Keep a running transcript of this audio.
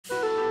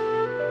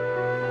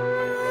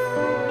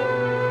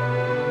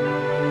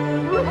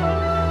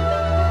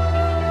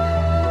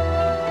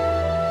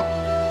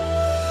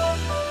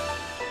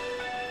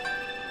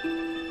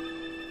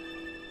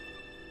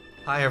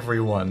Hi,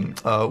 everyone.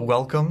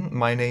 Welcome.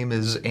 My name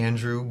is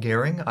Andrew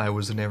Goehring. I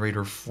was the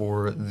narrator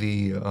for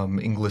the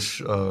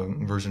English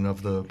version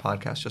of the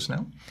podcast just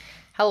now.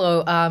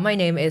 Hello, my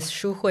name is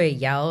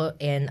Shuhui Yang,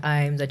 and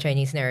I'm the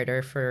Chinese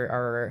narrator for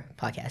our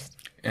podcast.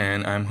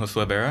 And I'm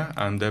Josué Vera.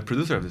 I'm the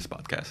producer of this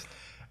podcast.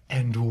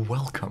 And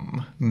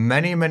welcome,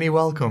 many, many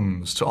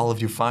welcomes to all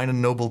of you fine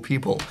and noble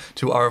people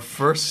to our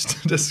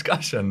first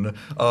discussion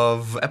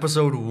of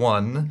episode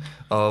 1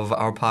 of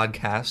our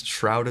podcast,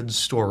 Shrouded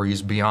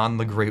Stories Beyond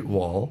the Great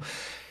Wall.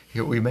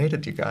 We made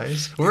it, you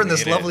guys. We're in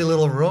this lovely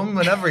little room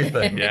and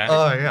everything. Yeah.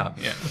 Oh, yeah.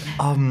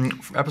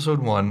 For episode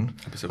 1,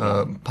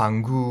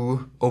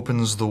 Pangu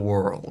opens the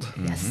world.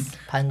 Yes,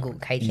 Pangu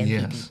开天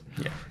辟地.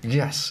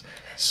 Yes.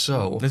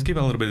 So let's give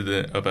a little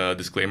bit of a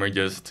disclaimer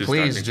just to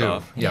start things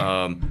off.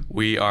 Yeah.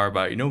 We are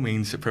by no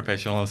means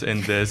professionals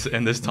in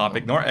this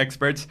topic, nor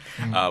experts.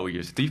 We're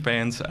just 3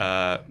 fans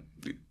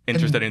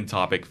interested in the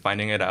topic,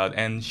 finding it out,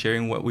 and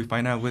sharing what we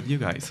find out with you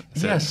guys.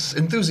 So. Yes,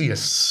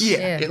 enthusiasts.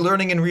 Yeah.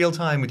 Learning in real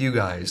time with you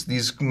guys.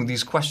 These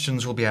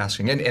questions we'll be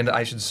asking. And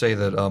I should say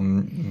that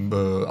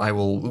I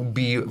will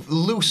be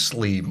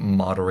loosely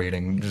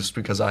moderating just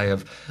because I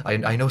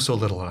know so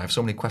little and I have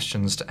so many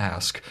questions to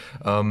ask.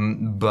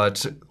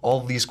 But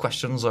all these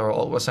questions are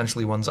all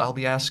essentially ones I'll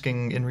be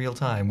asking in real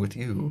time with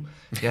you.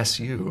 Yes,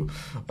 you.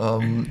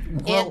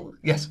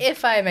 Yes.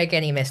 If I make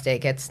any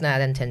mistake, it's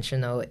not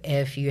intentional.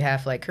 If you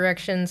have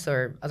corrections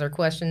or other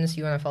questions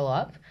you want to follow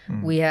up,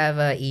 we have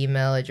an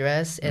email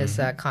address. It's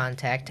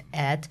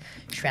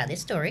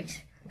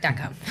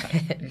contact@shroudedstories.com.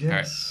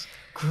 Yes.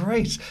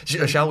 Great.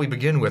 Shall we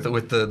begin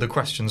with the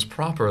questions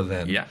proper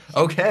then? Yeah.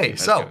 Okay,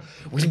 so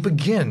we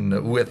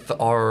begin with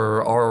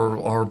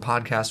our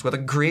podcast with a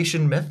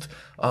creation myth.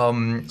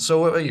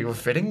 So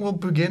fitting, we'll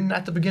begin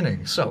at the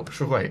beginning. So,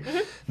 Shuhui,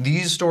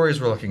 these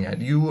stories we're looking at,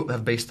 you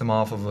have based them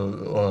off of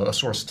a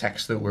source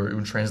text that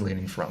we're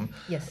translating from.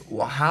 Yes.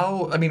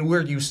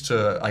 We're used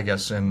to, I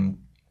guess, in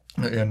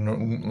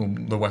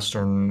the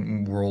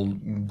Western world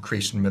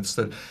creation myths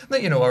that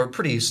are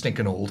pretty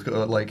stinking old.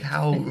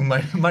 How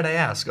might I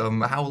ask?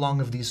 How long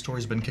have these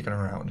stories been kicking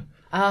around?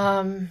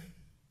 I'd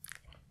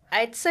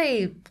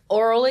say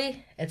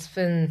orally, it's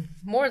been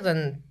more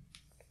than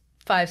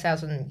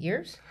 5,000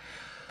 years.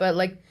 But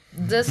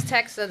this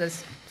text that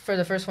is for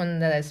the first one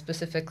that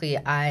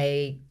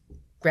I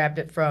grabbed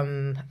it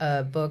from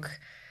a book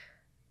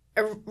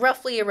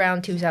roughly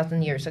around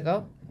 2,000 years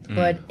ago.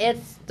 But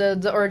it's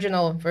the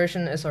original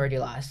version is already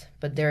lost.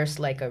 But there's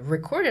a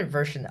recorded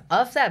version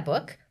of that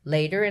book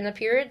later in the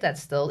period that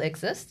still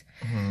exists.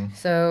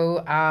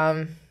 So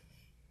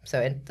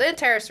the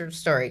entire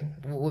story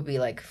would be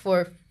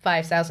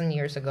 5,000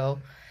 years ago,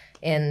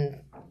 and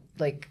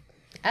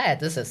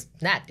this is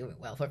not doing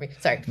well for me.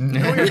 Sorry.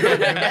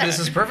 This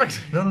is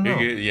perfect. No.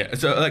 Yeah.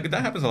 So that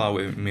happens a lot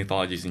with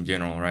mythologies in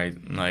general, right?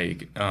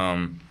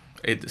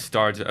 It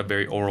starts a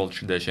very oral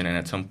tradition, and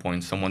at some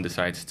point, someone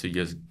decides to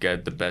just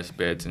get the best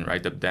bits and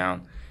write them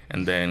down,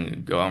 and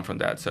then go on from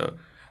that. So,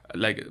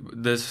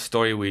 this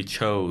story we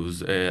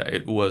chose,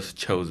 it was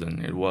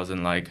chosen. It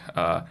wasn't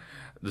the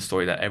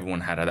story that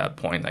everyone had at that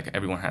point.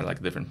 Everyone had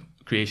different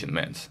creation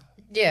myths.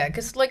 Yeah,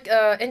 because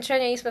in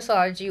Chinese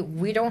mythology,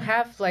 we don't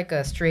have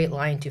a straight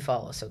line to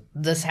follow. So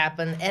this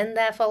happened, and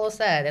that follows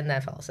that, and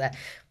that follows that.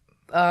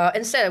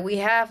 Instead, we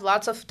have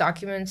lots of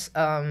documents,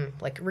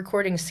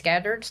 recording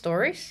scattered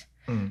stories.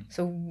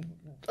 So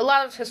a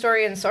lot of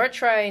historians are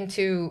trying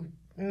to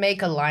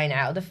make a line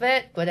out of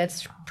it, but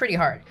it's pretty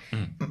hard.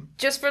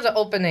 Just for the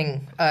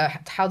opening,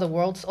 how the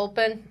world's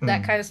open,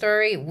 that kind of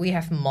story, we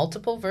have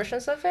multiple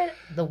versions of it.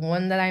 The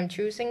one that I'm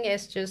choosing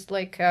is just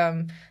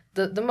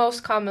the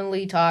most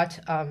commonly taught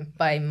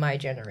by my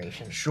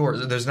generation. Sure,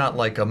 there's not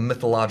a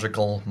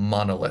mythological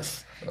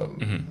monolith. No.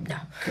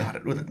 Got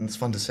it. It's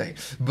fun to say.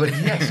 But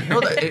yes,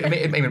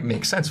 it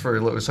makes sense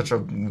for such a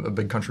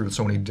big country with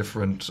so many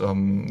different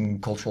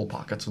cultural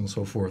pockets and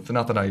so forth.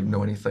 Not that I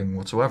know anything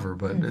whatsoever,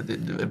 but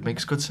it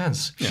makes good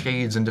sense. Yeah.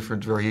 Shades and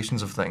different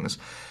variations of things.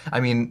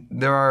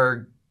 There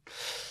are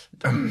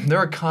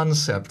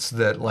concepts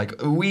that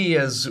we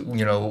as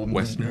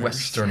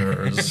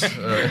Westerners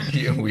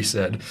we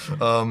said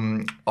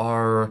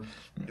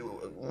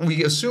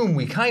we assume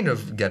we kind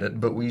of get it,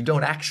 but we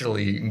don't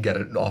actually get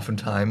it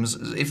oftentimes.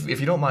 If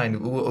you don't mind,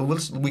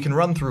 we can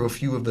run through a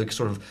few of the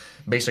sort of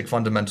basic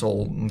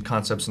fundamental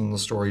concepts in the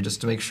story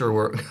just to make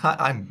sure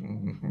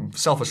I'm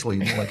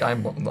selfishly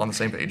I'm on the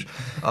same page.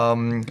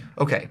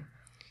 Okay,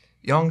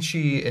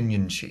 Yangqi and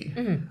Yinqi.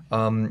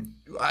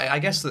 I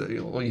guess that,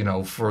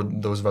 for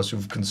those of us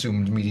who've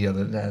consumed media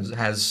that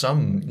has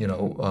some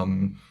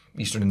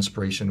Eastern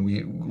inspiration,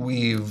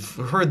 we've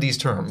heard these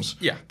terms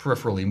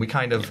peripherally, and we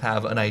kind of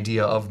have an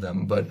idea of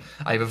them, but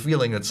I have a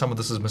feeling that some of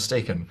this is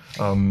mistaken.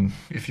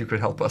 If you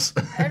could help us.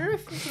 I don't know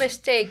if it's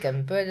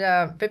mistaken,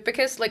 but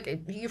because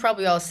you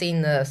probably all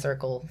seen the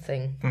circle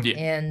thing,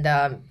 and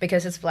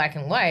because it's black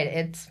and white,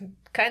 it's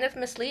kind of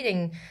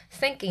misleading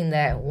thinking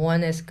that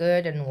one is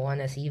good and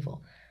one is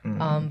evil.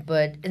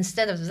 But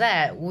instead of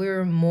that,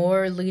 we're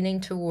more leaning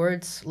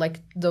towards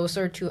like those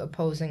are two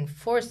opposing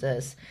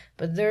forces,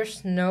 but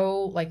there's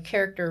no like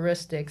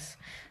characteristics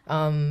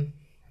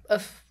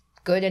of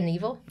good and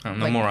evil. No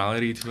like,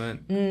 morality to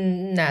it.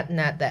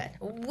 Not that.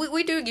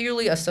 We do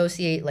usually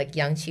associate like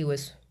Yang-Qi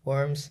with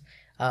worms,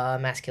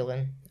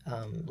 masculine,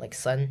 like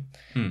sun,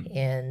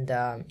 and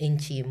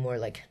Yin-Qi more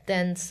like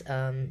dense,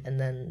 and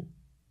then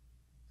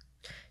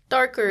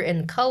darker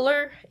in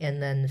color,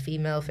 and then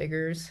female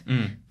figures.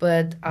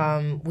 But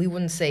we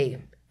wouldn't say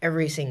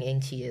everything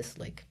Yin-Qi is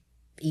like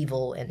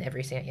evil and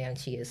everything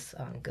Yang-Qi is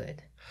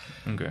good.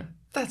 Okay.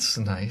 That's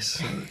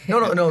nice.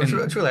 No.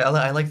 Truly,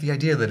 I like the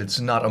idea that it's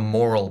not a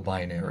moral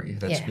binary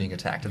that's being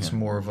attacked. It's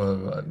more of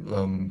a,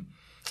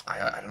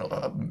 I don't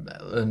know,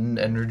 an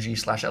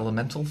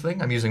energy/elemental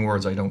thing. I'm using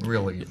words I don't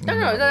really.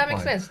 No, that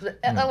makes sense.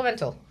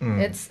 Elemental.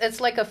 It's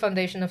like a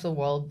foundation of the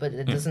world, but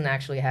it doesn't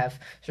actually have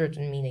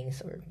certain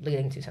meanings or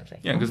leading to something.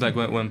 Yeah, because like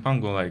when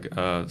Pangu like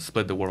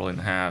split the world in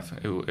half,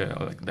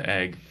 like the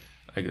egg.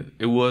 Like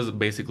it was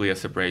basically a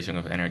separation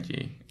of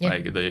energy. Yeah.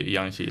 Like the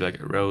Yang-Qi like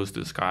rose to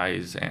the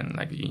skies, and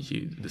like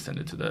Yin-Qi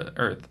descended to the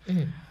earth.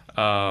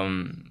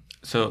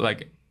 So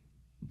like,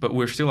 but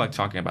we're still like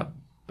talking about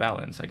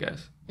balance, I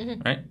guess,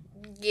 right?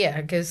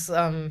 Yeah, because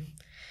at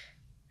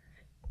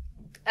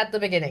the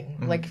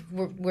beginning, like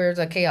where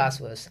the chaos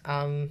was,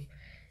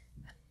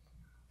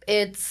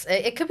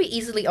 it could be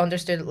easily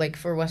understood. Like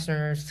for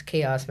Westerners,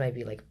 chaos might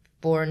be like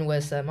born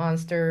with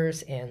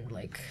monsters and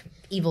like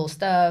evil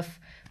stuff.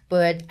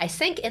 But I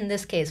think in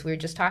this case, we're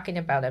just talking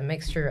about a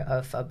mixture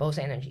of both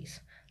energies,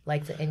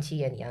 like the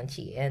Yin-Qi and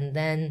Yang-Qi. And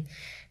then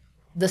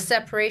the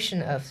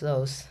separation of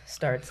those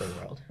starts the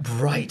world.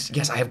 Right.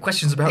 Yes, I have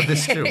questions about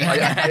this too.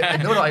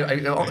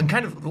 I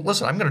kind of,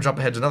 listen, I'm going to jump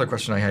ahead to another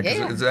question I had,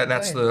 because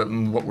that's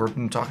what we're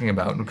talking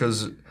about.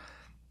 Because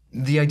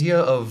the idea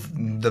of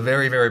the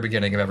very, very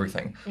beginning of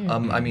everything,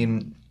 I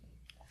mean,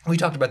 we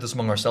talked about this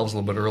among ourselves a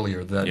little bit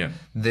earlier, that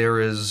there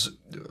is...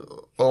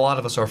 A lot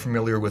of us are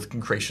familiar with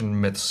creation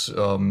myths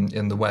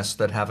in the West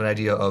that have an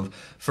idea of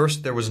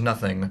first there was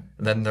nothing,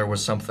 then there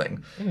was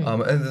something.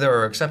 And there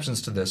are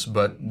exceptions to this,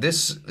 but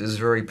this is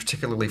very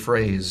particularly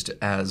phrased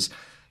as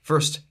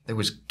first there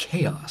was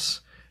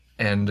chaos,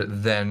 and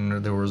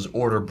then there was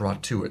order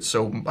brought to it.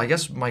 So I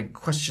guess my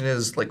question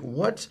is, like,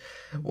 what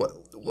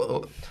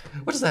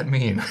does that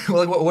mean?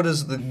 Like, what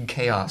is the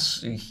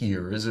chaos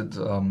here? Is it...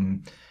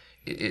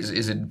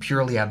 Is it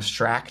purely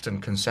abstract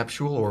and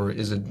conceptual, or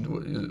is it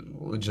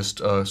just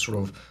a sort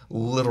of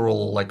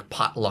literal like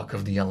potluck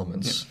of the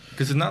elements?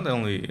 Because it's not the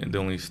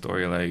only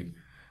story. Like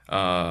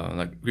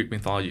Greek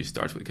mythology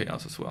starts with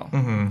chaos as well,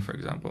 for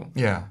example.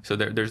 Yeah. So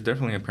there's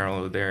definitely a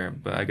parallel there,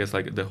 but I guess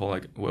like the whole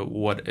like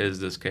what is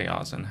this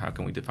chaos and how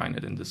can we define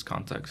it in this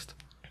context?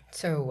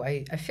 So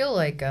I feel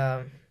like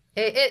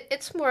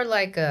it's more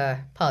like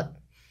a pot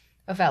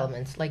of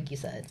elements, like you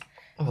said.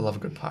 Oh, I love a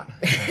good pot.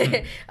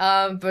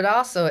 But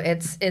also,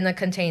 it's in a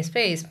contained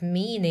space,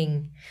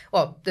 meaning,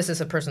 well, this is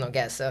a personal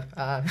guess, so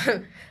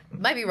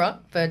might be wrong,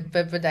 but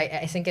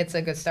I think it's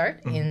a good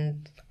start,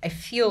 and I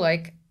feel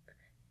like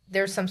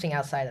there's something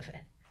outside of it.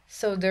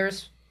 So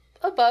there's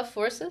above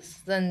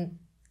forces than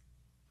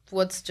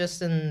what's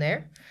just in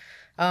there.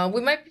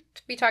 We might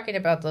be talking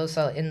about those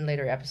in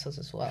later episodes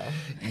as well.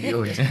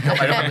 Oh, yes. No,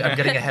 I'm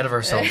getting ahead of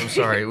ourselves. I'm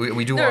sorry.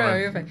 We do want to... No,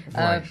 you're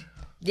fine.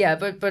 Yeah,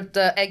 but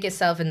the egg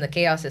itself and the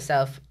chaos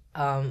itself,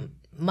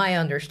 my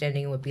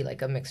understanding would be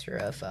like a mixture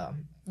of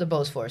the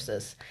both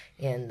forces.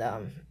 And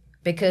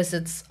because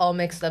it's all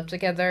mixed up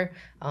together,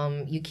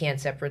 you can't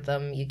separate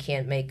them. You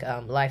can't make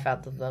life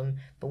out of them.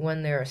 But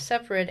when they're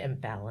separate and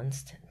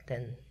balanced,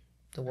 then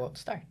the world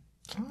starts.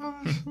 Oh,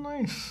 that's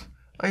nice.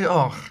 I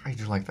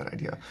do like that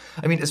idea.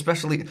 I mean,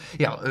 especially,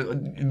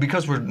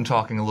 because we're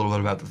talking a little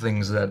bit about the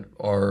things that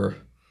are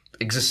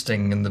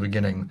existing in the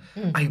beginning.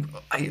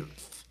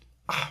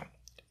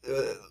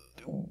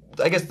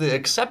 I guess the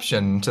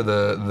exception to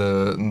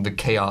the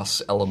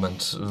chaos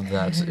element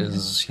that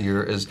is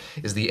here is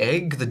the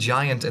egg, the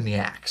giant, and the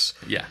axe.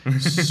 Yeah.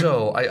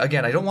 So I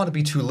don't want to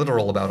be too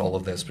literal about all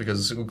of this,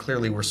 because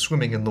clearly we're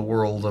swimming in the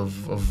world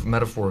of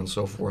metaphor and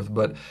so forth.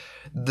 But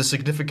the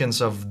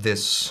significance of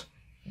this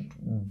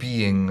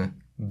being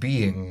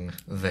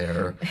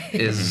there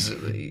is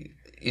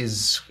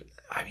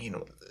I mean.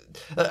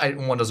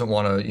 One doesn't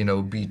want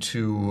to, be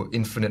too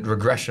infinite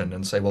regression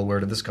and say, well, where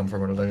did this come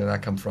from? Where did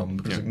that come from?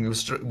 Because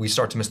we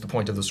start to miss the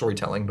point of the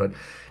storytelling. But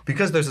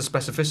because there's a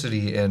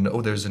specificity in,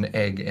 there's an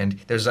egg and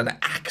there's an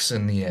axe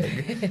in the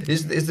egg,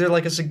 is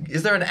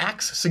there an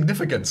axe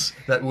significance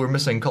that we're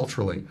missing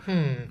culturally?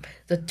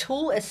 The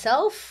tool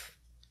itself,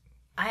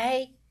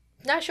 I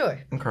not sure.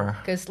 Okay.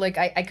 Because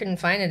I couldn't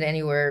find it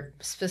anywhere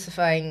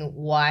specifying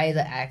why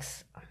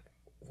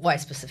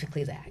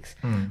specifically the axe.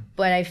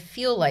 But I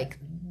feel like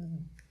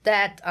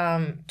that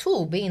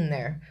tool being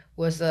there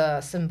was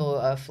a symbol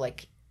of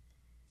like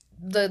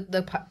the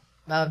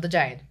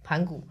giant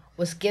Pangu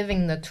was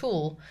giving the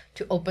tool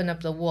to open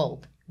up the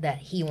world that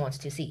he wants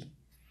to see.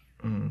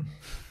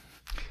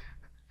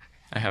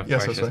 I have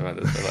questions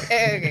about this. But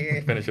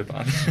finish your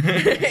thought.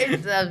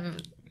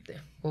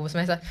 What was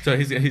my thought? So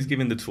he's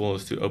given the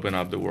tools to open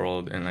up the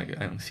world and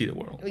like see the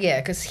world.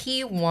 Yeah, because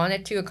he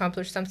wanted to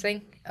accomplish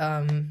something.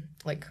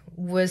 Like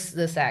with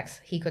this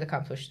axe, he could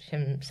accomplish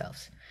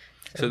himself.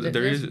 So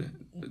there is.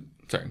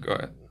 Sorry, go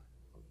ahead.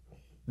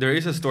 There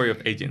is a story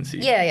of agency.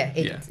 Yeah,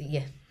 agency.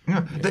 Yeah.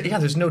 Yeah,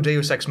 there's no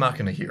Deus Ex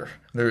Machina here.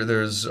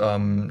 There's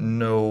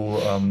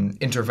no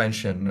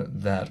intervention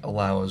that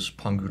allows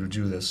Pangu to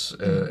do this,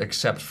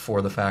 except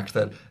for the fact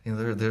that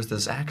there's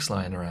this axe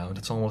lying around.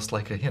 It's almost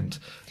like a hint.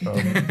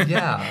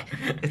 Yeah,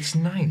 it's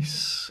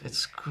nice.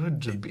 It's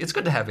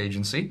good to have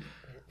agency.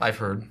 I've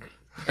heard.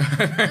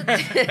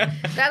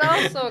 That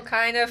also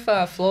kind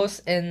of flows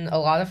in a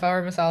lot of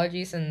our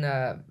mythologies and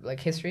like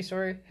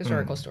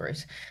historical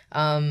stories.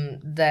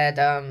 That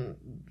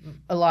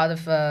a lot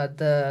of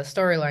the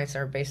storylines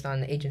are based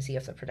on the agency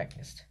of the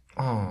protagonist.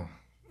 Oh,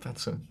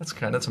 that's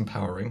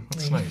empowering.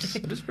 That's nice.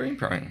 It is very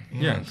empowering.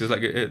 Yeah, because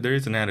like there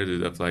is an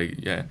attitude of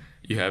like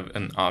you have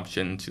an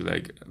option to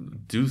like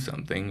do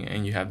something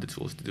and you have the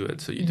tools to do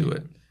it, so you do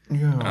it.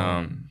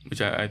 Yeah.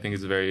 Which I think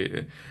is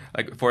very,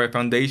 like, for a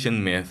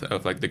foundation myth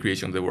of, like, the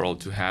creation of the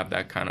world to have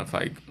that kind of,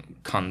 like,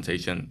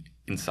 connotation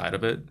inside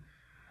of it,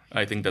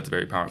 I think that's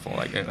very powerful,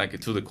 like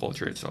to the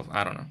culture itself.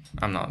 I don't know.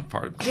 I'm not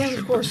part of culture. Yeah,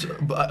 of course.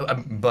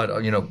 But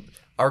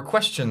our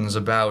questions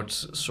about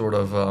sort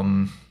of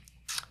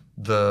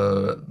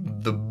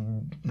the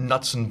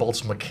nuts and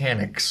bolts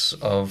mechanics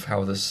of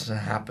how this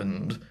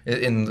happened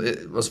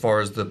as far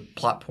as the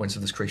plot points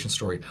of this creation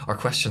story, our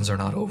questions are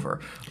not over.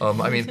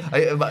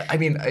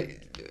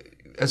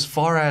 As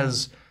far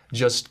as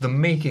just the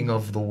making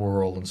of the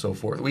world and so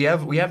forth, we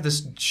have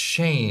this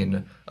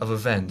chain of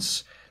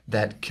events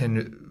that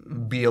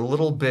can be a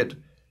little bit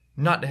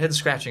not head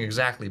scratching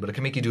exactly, but it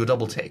can make you do a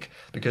double take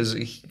because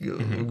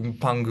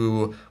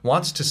Pangu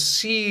wants to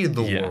see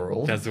the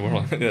world. That's the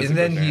world. That's and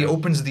then he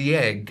opens the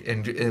egg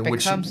and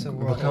which releases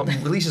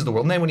the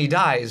world. And then when he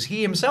dies,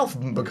 he himself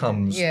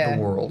becomes the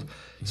world.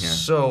 Yeah.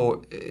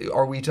 So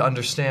are we to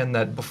understand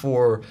that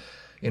before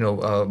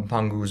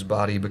Pangu's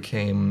body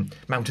became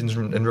mountains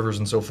and rivers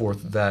and so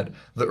forth, that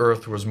the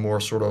earth was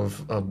more sort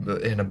of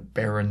in a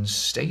barren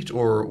state?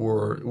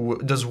 Or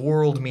does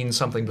world mean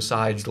something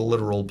besides the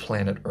literal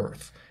planet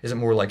Earth? Is it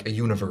more like a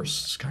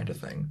universe kind of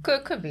thing?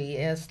 Could be.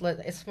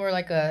 It's more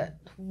like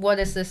what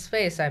is this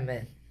space I'm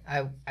in?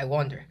 I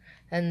wonder.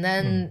 And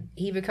then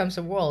he becomes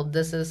a world.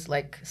 This is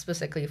like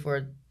specifically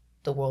for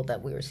the world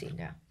that we are seeing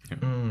now.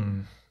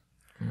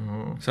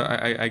 Yeah. So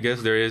I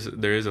guess there is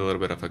a little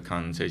bit of a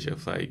connotation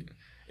of like,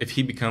 if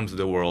he becomes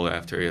the world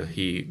after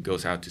he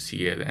goes out to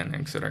see it and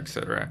et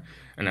cetera,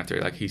 and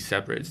after like he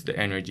separates the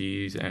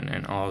energies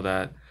and all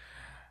that,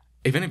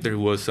 even if there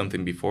was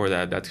something before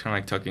that, that's kind of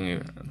like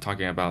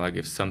talking about like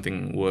if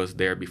something was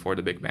there before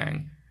the Big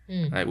Bang,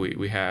 like we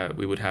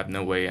would have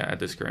no way at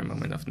this current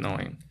moment of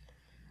knowing.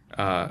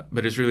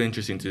 But it's really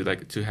interesting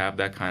to have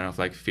that kind of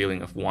like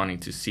feeling of wanting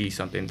to see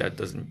something that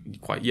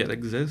doesn't quite yet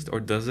exist, or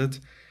does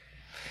it?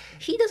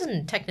 He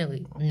doesn't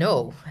technically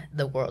know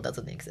the world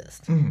doesn't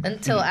exist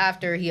until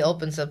after he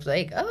opens up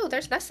like, oh,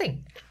 there's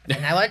nothing,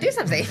 and I want to do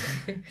something.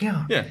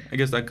 Yeah, I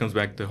guess that comes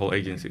back to the whole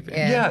agency thing.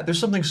 Yeah, there's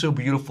something so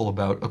beautiful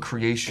about a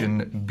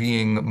creation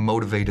being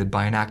motivated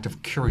by an act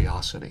of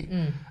curiosity.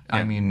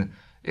 I mean,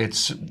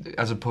 it's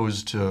as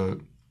opposed to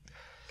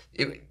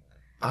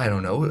I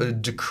don't know, a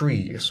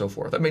decree, so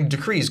forth. I mean,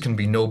 decrees can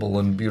be noble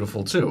and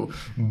beautiful too,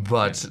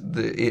 but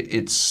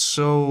it's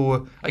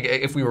so... Like,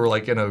 if we were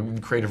like in a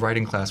creative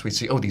writing class, we'd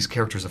see, oh, these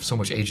characters have so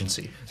much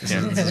agency. This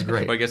is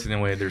great. Well, I guess in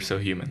a way they're so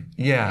human.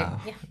 Yeah.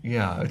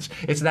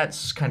 It's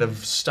that kind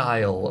of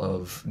style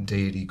of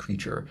deity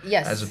creature.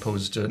 Yes. As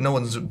opposed to... No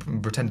one's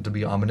pretended to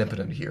be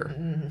omnipotent here.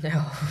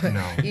 No.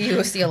 You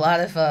will see a lot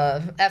of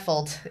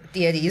effled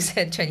deities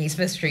and Chinese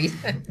mysteries.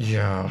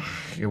 Yeah,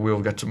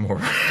 we'll get to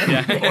more.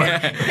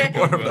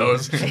 More of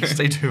those.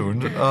 Stay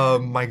tuned.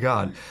 My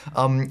God.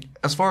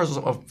 As far as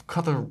a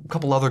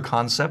couple other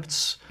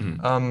concepts,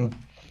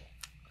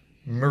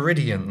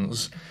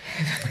 meridians.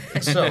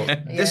 So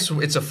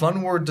it's a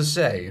fun word to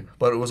say,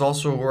 but it was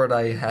also a word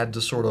I had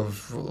to sort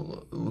of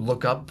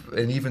look up,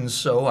 and even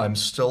so, I'm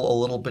still a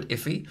little bit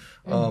iffy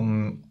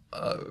on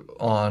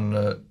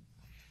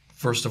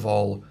first of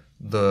all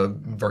the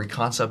very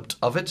concept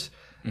of it,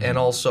 and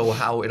also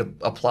how it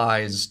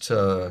applies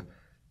to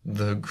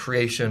the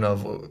creation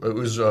of it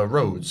was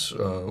roads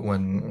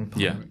when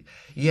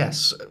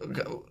yes.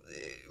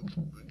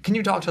 Can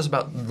you talk to us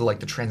about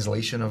the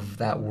translation of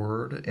that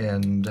word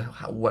and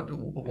what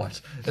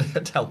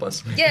to help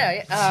us?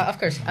 Yeah, of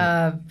course.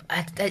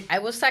 I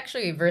was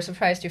actually very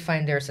surprised to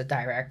find there's a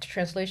direct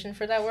translation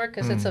for that word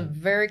because it's a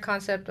very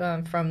concept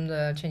from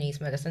the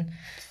Chinese medicine.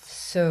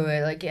 So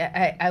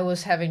I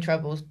was having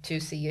trouble to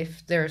see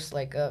if there's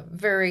like a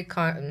very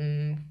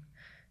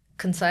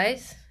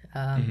concise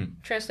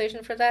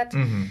translation for that.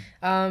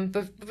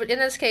 But in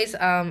this case,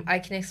 I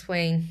can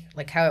explain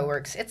how it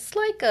works. It's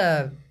like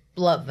a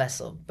blood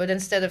vessel, but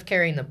instead of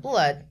carrying the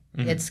blood,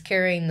 it's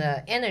carrying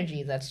the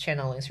energy that's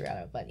channeling throughout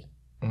our body.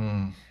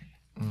 And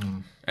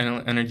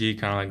energy,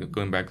 kind of like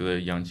going back to the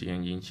yang qi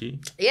and yin qi.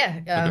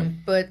 Yeah,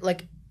 but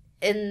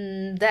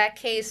in that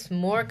case,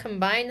 more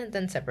combined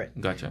than separate.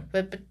 Gotcha.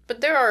 But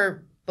there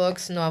are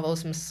books,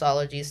 novels,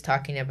 mythologies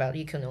talking about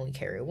you can only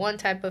carry one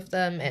type of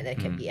them, and it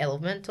can be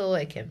elemental,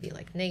 it can be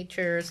like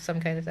nature,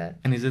 some kind of that.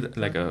 And is it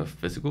like a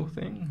physical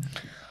thing?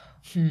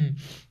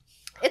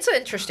 It's an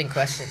interesting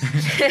question.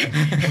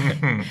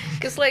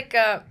 Because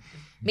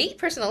me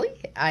personally,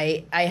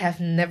 I have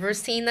never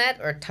seen that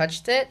or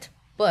touched it,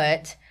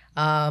 but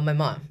my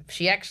mom,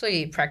 she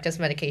actually practiced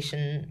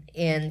medication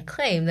and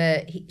claimed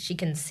that she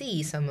can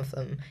see some of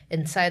them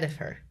inside of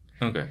her.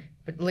 Okay.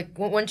 But like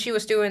when she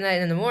was doing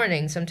that in the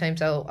morning,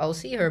 sometimes I'll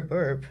see her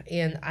burp,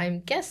 and I'm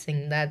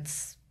guessing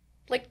that's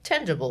like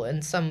tangible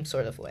in some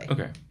sort of way.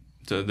 Okay.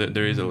 So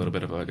there is a little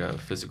bit of like a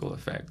physical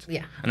effect.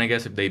 Yeah. And I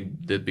guess if they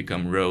did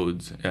become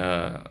roads,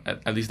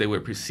 at least they were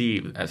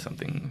perceived as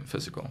something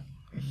physical.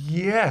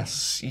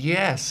 Yes,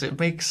 it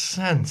makes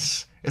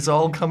sense. It's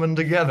all coming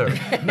together.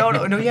 No,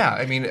 yeah.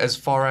 I mean, as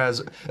far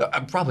as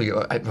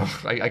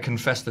I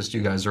confessed this to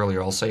you guys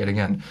earlier. I'll say it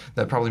again.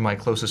 That probably my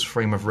closest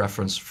frame of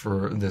reference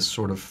for this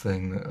sort of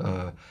thing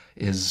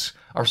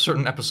are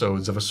certain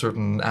episodes of a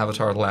certain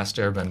Avatar: The Last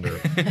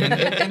Airbender,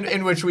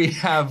 in which we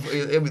have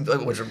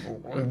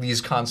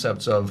these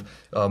concepts of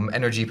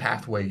energy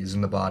pathways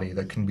in the body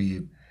that can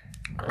be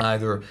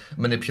either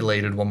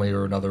manipulated one way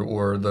or another,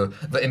 or the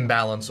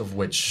imbalance of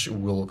which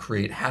will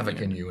create havoc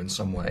in you in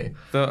some way.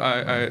 So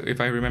if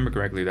I remember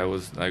correctly, that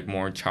was like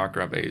more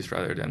chakra based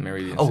rather than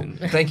meridians. Oh,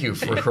 thank you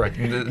for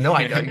correcting. No,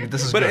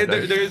 this is but good.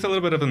 But there is a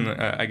little bit of an,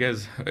 I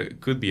guess, it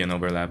could be an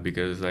overlap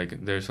because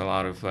like there's a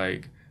lot of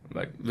like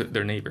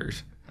they're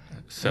neighbors,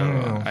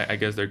 so I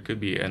guess there could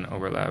be an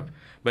overlap.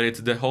 But it's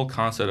the whole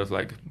concept of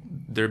like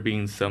there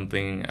being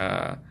something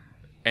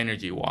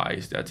energy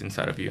wise that's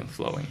inside of you and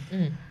flowing.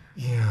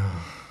 Yeah.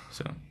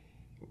 So.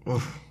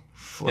 Oof,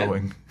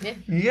 flowing.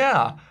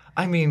 Yeah.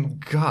 I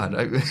mean, God,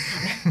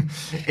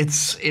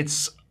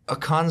 it's a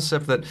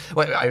concept that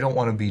I don't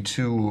want to be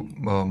too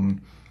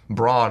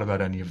broad about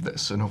any of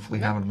this, and hopefully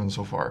haven't been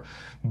so far.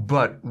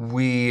 But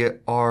we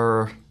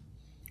are.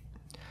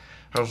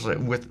 How to say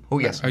with? Oh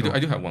yes. I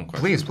do have one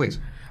question. Please.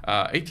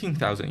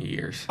 18,000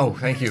 years. Oh,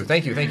 thank you.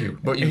 But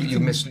you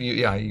missed.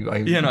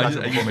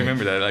 I just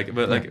remember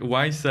that.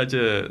 Why such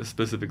a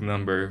specific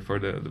number for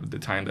the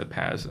time that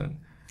passed?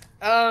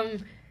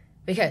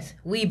 Because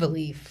we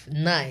believe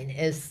 9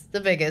 is the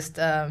biggest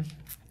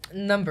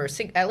number,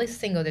 at least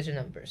single-digit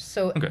numbers.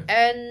 So,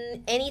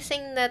 and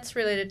anything that's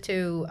related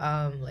to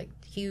like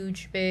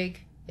huge, big,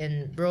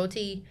 and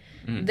royalty,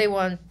 they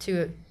want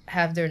to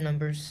have their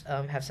numbers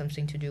have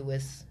something to do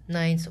with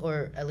 9s,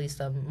 or at least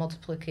a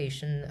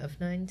multiplication of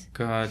 9s.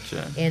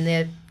 Gotcha. And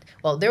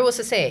there was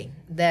a saying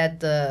that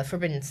the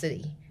Forbidden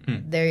City,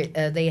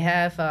 they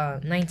have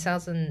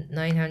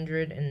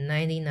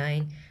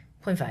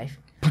 9,999.5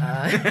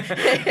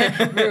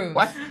 rooms.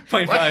 What?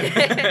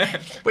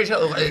 0.5. Wait,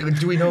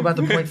 do we know about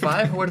the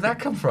 0.5? Where did that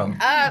come from?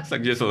 It's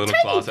like just a little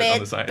closet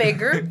on the side.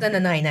 Bigger than the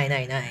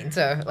 9999.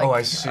 So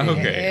I see.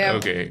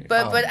 Okay.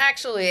 But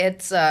actually,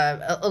 it's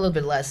a little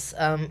bit less.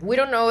 We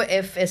don't know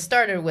if it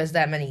started with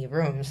that many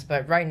rooms,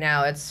 but right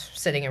now it's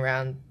sitting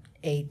around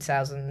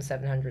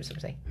 8,700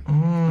 something.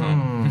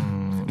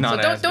 So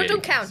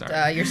don't count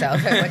yourself.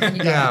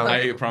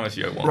 I promise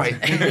you I won't.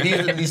 Right.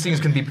 These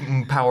things can be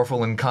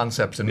powerful in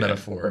concept and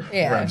metaphor,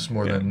 perhaps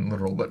more than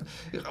literal. But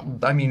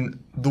I mean,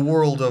 the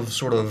world of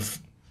sort of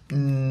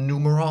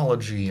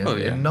numerology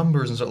and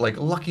numbers and stuff, like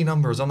lucky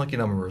numbers, unlucky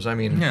numbers. I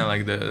mean,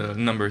 like the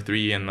number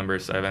 3 and number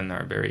 7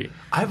 are very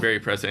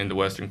present in the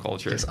Western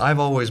culture. Yes, I've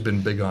always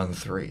been big on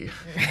 3.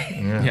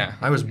 Yeah.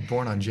 I was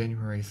born on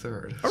January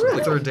 3rd. Oh,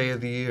 really? The 3rd day of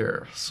the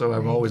year. So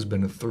I've always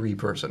been a 3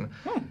 person.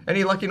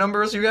 Any lucky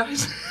numbers, you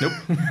guys? Nope.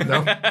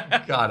 No?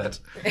 Got it.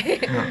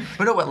 No.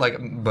 But no,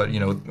 but you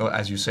know,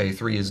 as you say,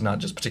 3 is not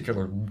just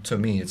particular to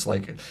me. It's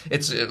like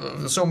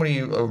so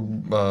many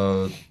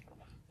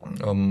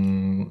so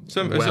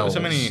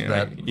many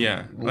that, you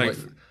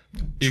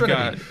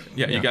got Trinity.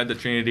 you got the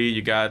Trinity,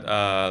 you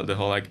got the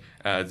whole like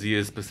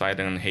Zeus,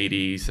 Poseidon, and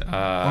Hades.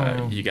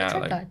 You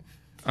got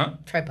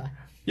Tripod.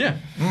 Yeah.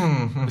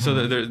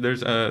 So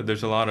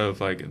there's a lot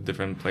of like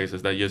different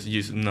places that just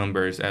use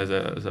numbers as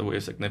a way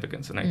of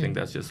significance, and I think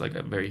that's just like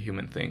a very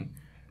human thing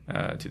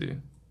to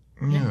do.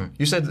 Yeah.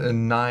 You said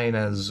 9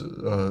 as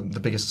the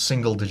biggest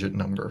single-digit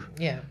number.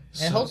 Yeah,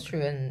 it holds true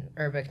in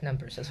Arabic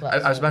numbers as well.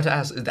 I was about to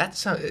ask. That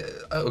sounds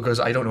because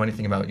I don't know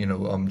anything about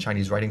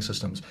Chinese writing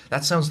systems.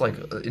 That sounds like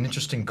an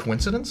interesting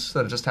coincidence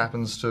that it just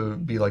happens to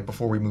be like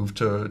before we moved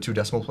to 2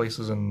 decimal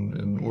places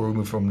and or we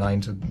moved from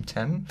 9 to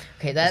 10.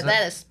 Okay, that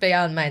is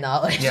beyond my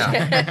knowledge.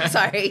 Yeah.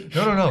 Sorry.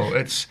 No.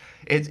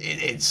 I think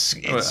it's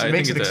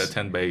a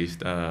 10-based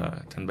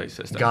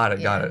system. Got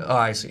it. Oh,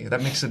 I see.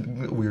 That makes it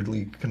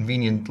weirdly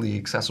conveniently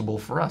accessible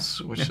for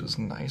us, which is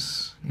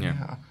nice.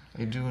 Yeah.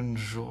 I do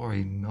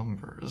enjoy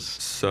numbers.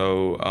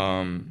 So,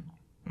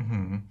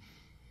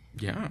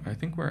 Yeah, I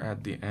think we're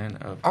at the end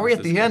of. Are we this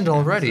at the end discussion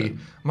already? episode.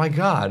 My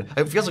God,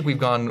 it feels like we've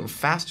gone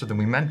faster than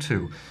we meant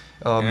to.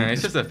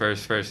 It's just the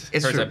first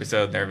true.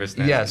 episode,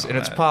 nervousness. Yes, all and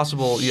it's that.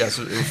 possible. Yes,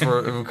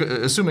 for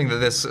assuming that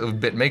this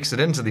bit makes it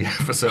into the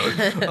episode,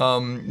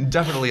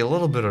 definitely a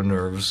little bit of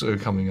nerves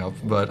coming up.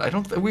 But I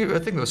don't. I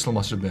think there still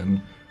must have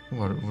been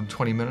what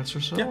 20 minutes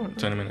or so. Yeah,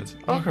 20 minutes.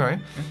 Okay.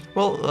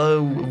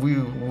 Well,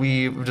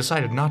 we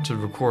decided not to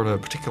record a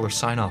particular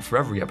sign off for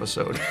every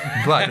episode,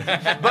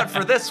 but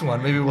for this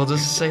one, maybe we'll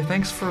just say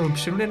thanks for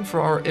tuning in for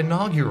our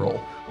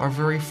inaugural. Our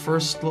very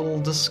first little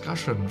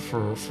discussion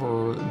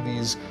for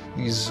these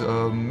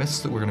myths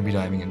that we're going to be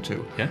diving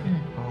into. Yeah.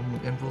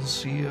 And we'll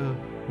see you.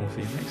 We'll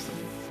see you next time.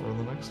 For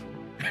the next one.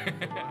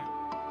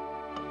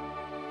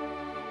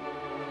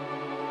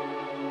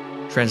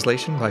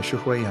 Translation by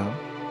Shuhui Yang.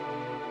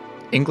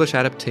 English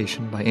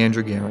adaptation by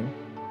Andrew Goehring.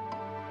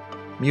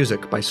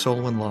 Music by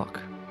Solomon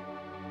Locke.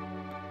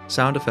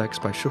 Sound effects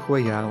by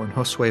Shuhui Yang and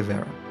Josué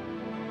Vera.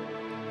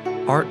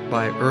 Art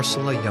by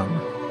Ursula Yang.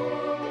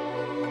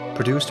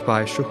 Produced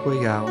by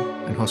Shuhui Yang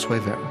and Josué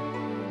Vera.